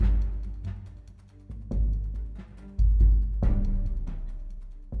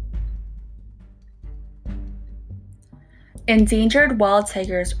Endangered wild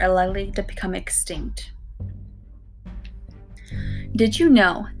tigers are likely to become extinct. Did you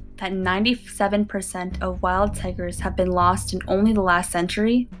know that 97% of wild tigers have been lost in only the last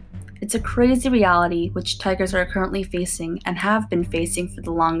century? It's a crazy reality which tigers are currently facing and have been facing for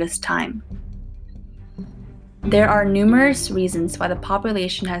the longest time. There are numerous reasons why the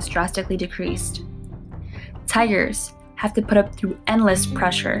population has drastically decreased. Tigers have to put up through endless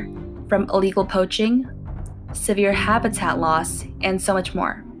pressure from illegal poaching, severe habitat loss, and so much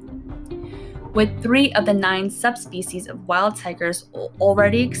more. With 3 of the 9 subspecies of wild tigers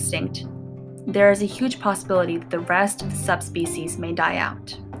already extinct, there is a huge possibility that the rest of the subspecies may die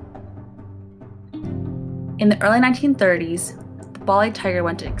out. In the early 1930s, the Bali tiger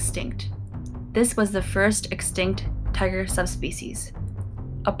went extinct. This was the first extinct tiger subspecies.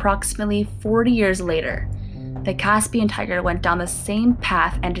 Approximately 40 years later, the Caspian tiger went down the same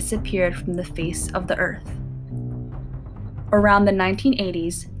path and disappeared from the face of the earth. Around the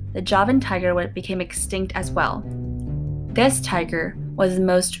 1980s, the Javan tiger became extinct as well. This tiger was the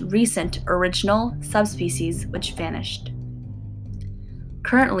most recent original subspecies which vanished.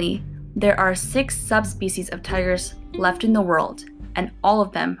 Currently, there are 6 subspecies of tigers left in the world, and all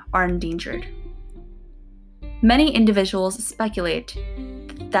of them are endangered. Many individuals speculate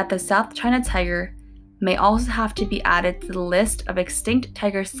that the South China tiger may also have to be added to the list of extinct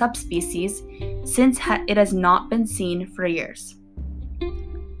tiger subspecies since it has not been seen for years.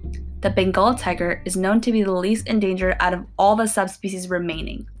 The Bengal tiger is known to be the least endangered out of all the subspecies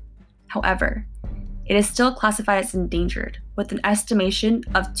remaining. However, it is still classified as endangered, with an estimation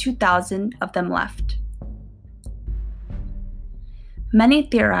of 2,000 of them left. Many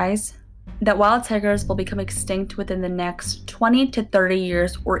theorize that wild tigers will become extinct within the next 20 to 30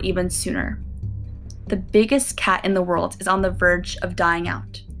 years or even sooner. The biggest cat in the world is on the verge of dying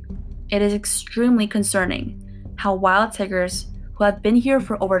out. It is extremely concerning how wild tigers who have been here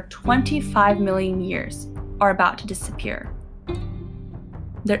for over 25 million years are about to disappear.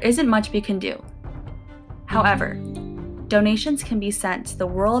 There isn't much we can do. However, donations can be sent to the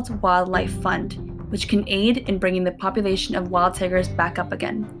World Wildlife Fund, which can aid in bringing the population of wild tigers back up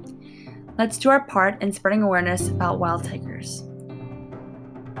again. Let's do our part in spreading awareness about wild tigers.